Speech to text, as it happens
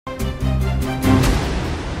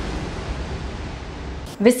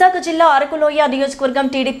విశాఖ జిల్లా అరకులోయ నియోజకవర్గం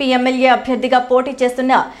TDP MLA అభ్యర్థిగా పోటీ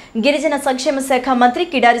చేస్తున్న గిరిజన సంక్షేమ శాఖ మంత్రి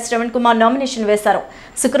కిడారి శ్రవణ్ కుమార్ నామినేషన్ వేశారు.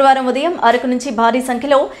 శుక్రవారం ఉదయం అరకు నుంచి భారీ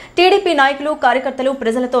సంఖ్యలో టీడీపీ నాయకులు, కార్యకర్తలు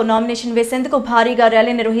ప్రజలతో నామినేషన్ వేసేందుకు భారీగా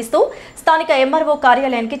ర్యాలీ నిర్వహిస్తూ స్థానిక ఎంఆర్ఓ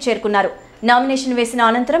కార్యాలయానికి చేరుకున్నారు. నామినేషన్ వేసిన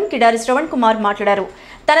అనంతరం కిడారి శ్రవణ్ కుమార్ మాట్లాడారు.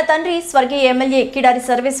 తన తండ్రి స్వర్గీయ ఎమ్మెల్యే కిడారి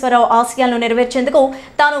సర్వేశ్వరరావు ఆశయాలను నెరవేర్చేందుకు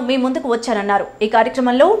తాను మీ ముందుకు వచ్చానన్నారు. ఈ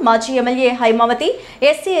కార్యక్రమంలో మాజీ ఎమ్మెల్యే హైమావతి,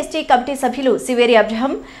 ఎస్సీ/ఎస్టీ కమిటీ సభ్యులు సివేరి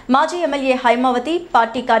అబ్రహం, మాజీ ఎమ్మెల్యే హైమావతి,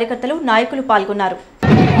 పార్టీ కార్యకర్తలు, నాయకులు పాల్గొన్నారు.